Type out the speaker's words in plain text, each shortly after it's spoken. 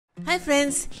Hi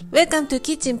friends, welcome to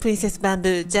Kitchen Princess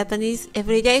Bamboo Japanese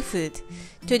Everyday Food.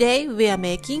 Today we are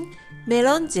making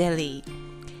melon jelly.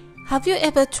 Have you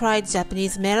ever tried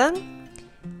Japanese melon?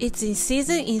 It's in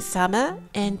season in summer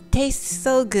and tastes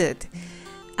so good.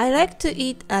 I like to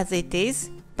eat as it is,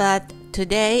 but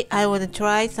today I want to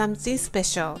try something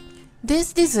special.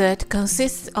 This dessert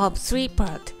consists of three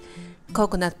parts: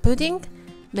 coconut pudding,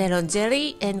 melon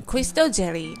jelly, and crystal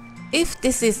jelly. If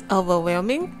this is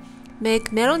overwhelming,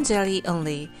 make melon jelly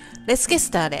only. Let's get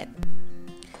started.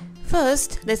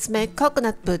 First, let's make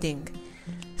coconut pudding.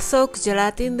 Soak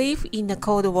gelatin leaf in the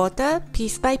cold water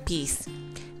piece by piece.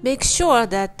 Make sure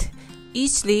that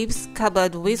each leaf is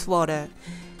covered with water.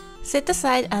 Set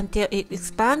aside until it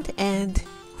expands and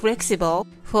flexible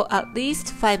for at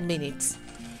least 5 minutes.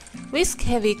 Whisk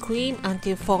heavy cream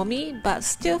until foamy but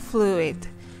still fluid.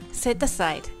 Set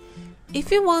aside.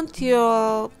 If you want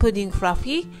your pudding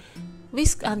fluffy,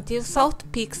 whisk until soft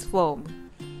peaks form.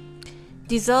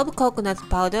 Dissolve coconut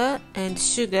powder and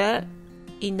sugar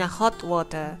in hot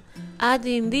water. Add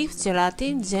in leaf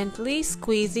gelatin, gently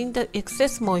squeezing the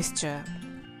excess moisture.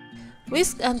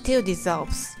 Whisk until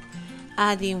dissolves.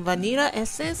 Add in vanilla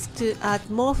essence to add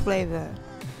more flavor.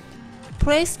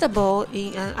 Place the bowl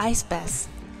in an ice bath.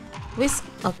 Whisk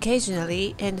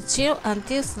occasionally and chill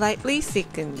until slightly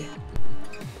thickened.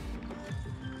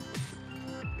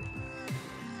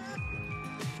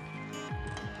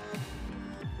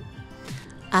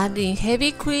 Add in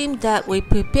heavy cream that we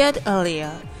prepared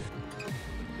earlier.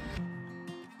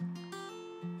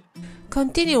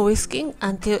 Continue whisking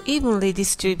until evenly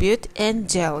distributed and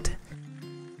gelled.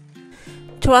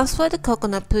 Transfer the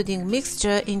coconut pudding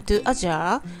mixture into a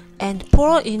jar and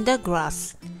pour in the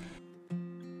glass.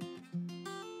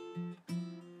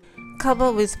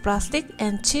 Cover with plastic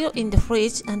and chill in the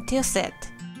fridge until set.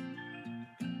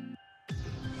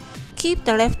 Keep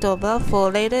the leftover for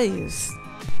later use.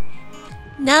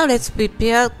 Now let's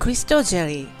prepare crystal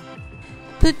jelly.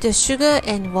 Put the sugar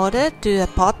and water to a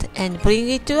pot and bring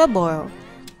it to a boil.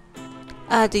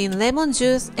 Add in lemon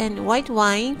juice and white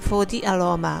wine for the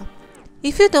aroma.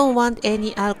 If you don't want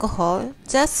any alcohol,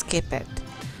 just skip it.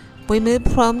 Remove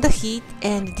from the heat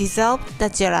and dissolve the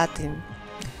gelatin.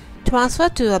 Transfer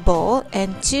to a bowl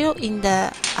and chill in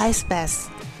the ice bath.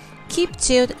 Keep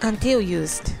chilled until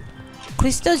used.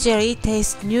 Crystal jelly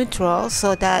tastes neutral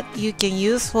so that you can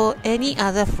use for any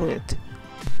other fruit.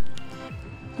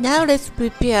 Now let's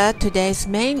prepare today's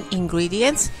main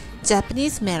ingredients,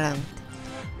 Japanese melon.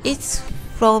 It's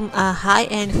from a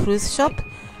high-end fruit shop,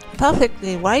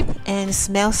 perfectly ripe and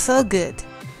smells so good.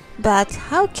 But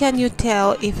how can you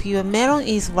tell if your melon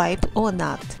is ripe or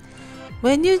not?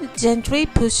 When you gently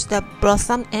push the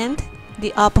blossom end,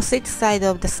 the opposite side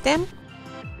of the stem,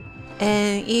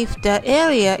 and if the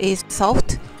area is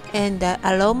soft and the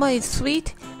aroma is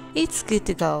sweet, it's good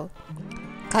to go.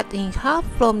 Cut in half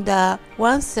from the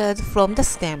 1/3 from the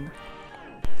stem.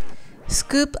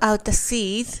 Scoop out the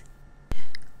seeds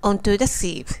onto the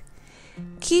sieve.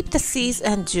 Keep the seeds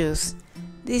and juice.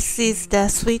 This is the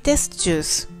sweetest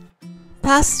juice.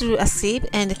 Pass through a sieve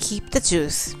and keep the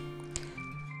juice.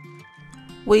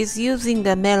 With using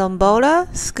the melon bowler,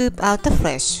 scoop out the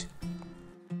flesh.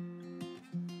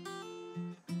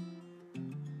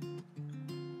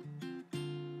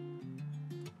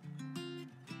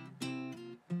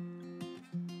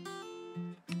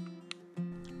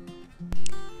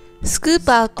 Scoop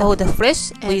out all the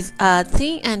flesh with a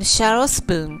thin and shallow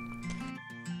spoon.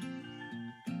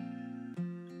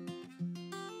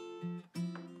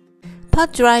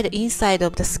 Pat dry the inside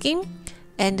of the skin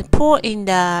and pour in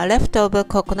the leftover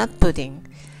coconut pudding.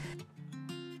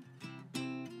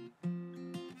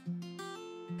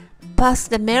 Pass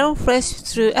the melon flesh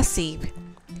through a sieve.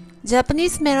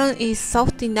 Japanese melon is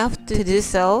soft enough to do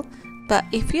so, but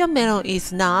if your melon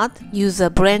is not, use a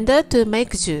blender to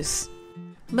make juice.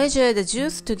 Measure the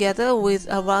juice together with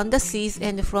around the seeds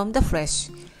and from the flesh.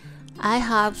 I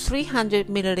have 300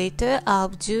 ml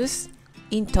of juice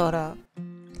in total.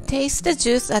 Taste the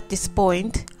juice at this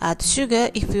point. Add sugar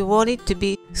if you want it to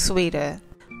be sweeter.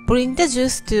 Bring the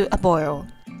juice to a boil.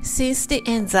 Since the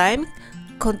enzyme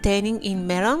containing in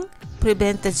melon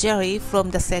prevents the jelly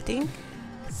from the setting,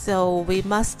 so we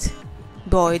must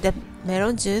boil the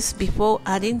melon juice before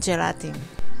adding gelatin.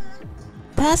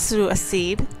 Pass through a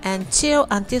sieve and chill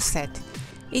until set.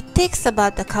 It takes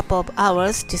about a couple of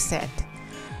hours to set.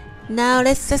 Now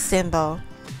let's assemble.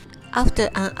 After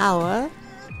an hour,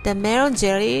 the melon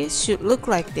jelly should look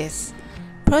like this.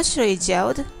 Partially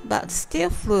gelled but still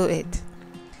fluid.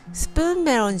 Spoon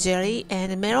melon jelly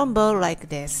and melon ball like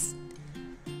this.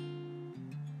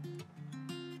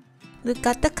 Look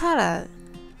at the color.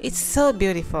 It's so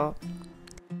beautiful.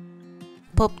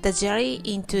 pop the jelly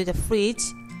into the fridge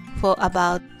for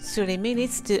about 3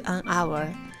 minutes to an hour.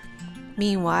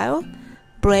 Meanwhile,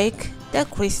 break the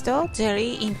crystal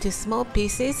jelly into small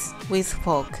pieces with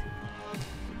fork.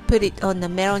 Put it on the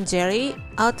melon jelly,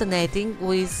 alternating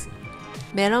with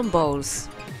melon balls.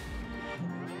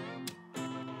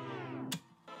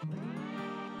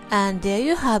 And there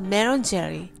you have melon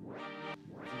jelly.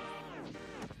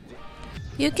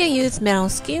 You can use melon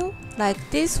skin like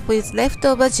this with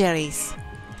leftover jellies.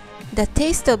 The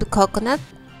taste of coconut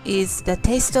is the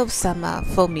taste of summer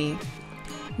for me.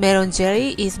 Melon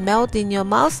jelly is melted in your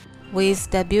mouth with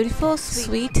the beautiful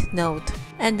sweet note,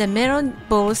 and the melon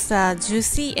balls are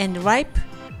juicy and ripe.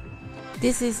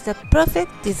 This is the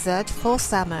perfect dessert for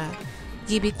summer.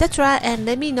 Give it a try and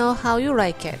let me know how you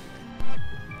like it.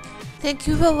 Thank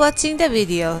you for watching the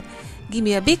video. Give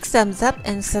me a big thumbs up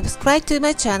and subscribe to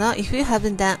my channel if you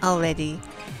haven't done already.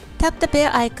 Tap the bell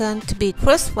icon to be the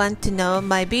first one to know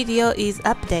my video is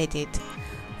updated.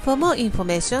 For more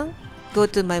information, go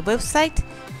to my website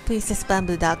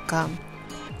princessbamboo.com,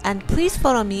 and please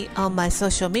follow me on my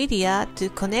social media to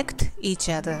connect each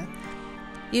other.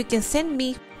 You can send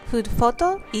me food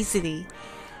photo easily.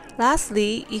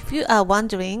 Lastly, if you are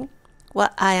wondering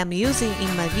what I am using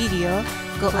in my video,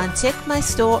 go and check my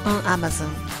store on Amazon.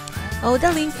 All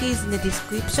the link is in the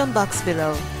description box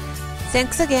below.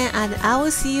 Thanks again, and I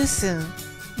will see you soon.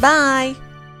 Bye!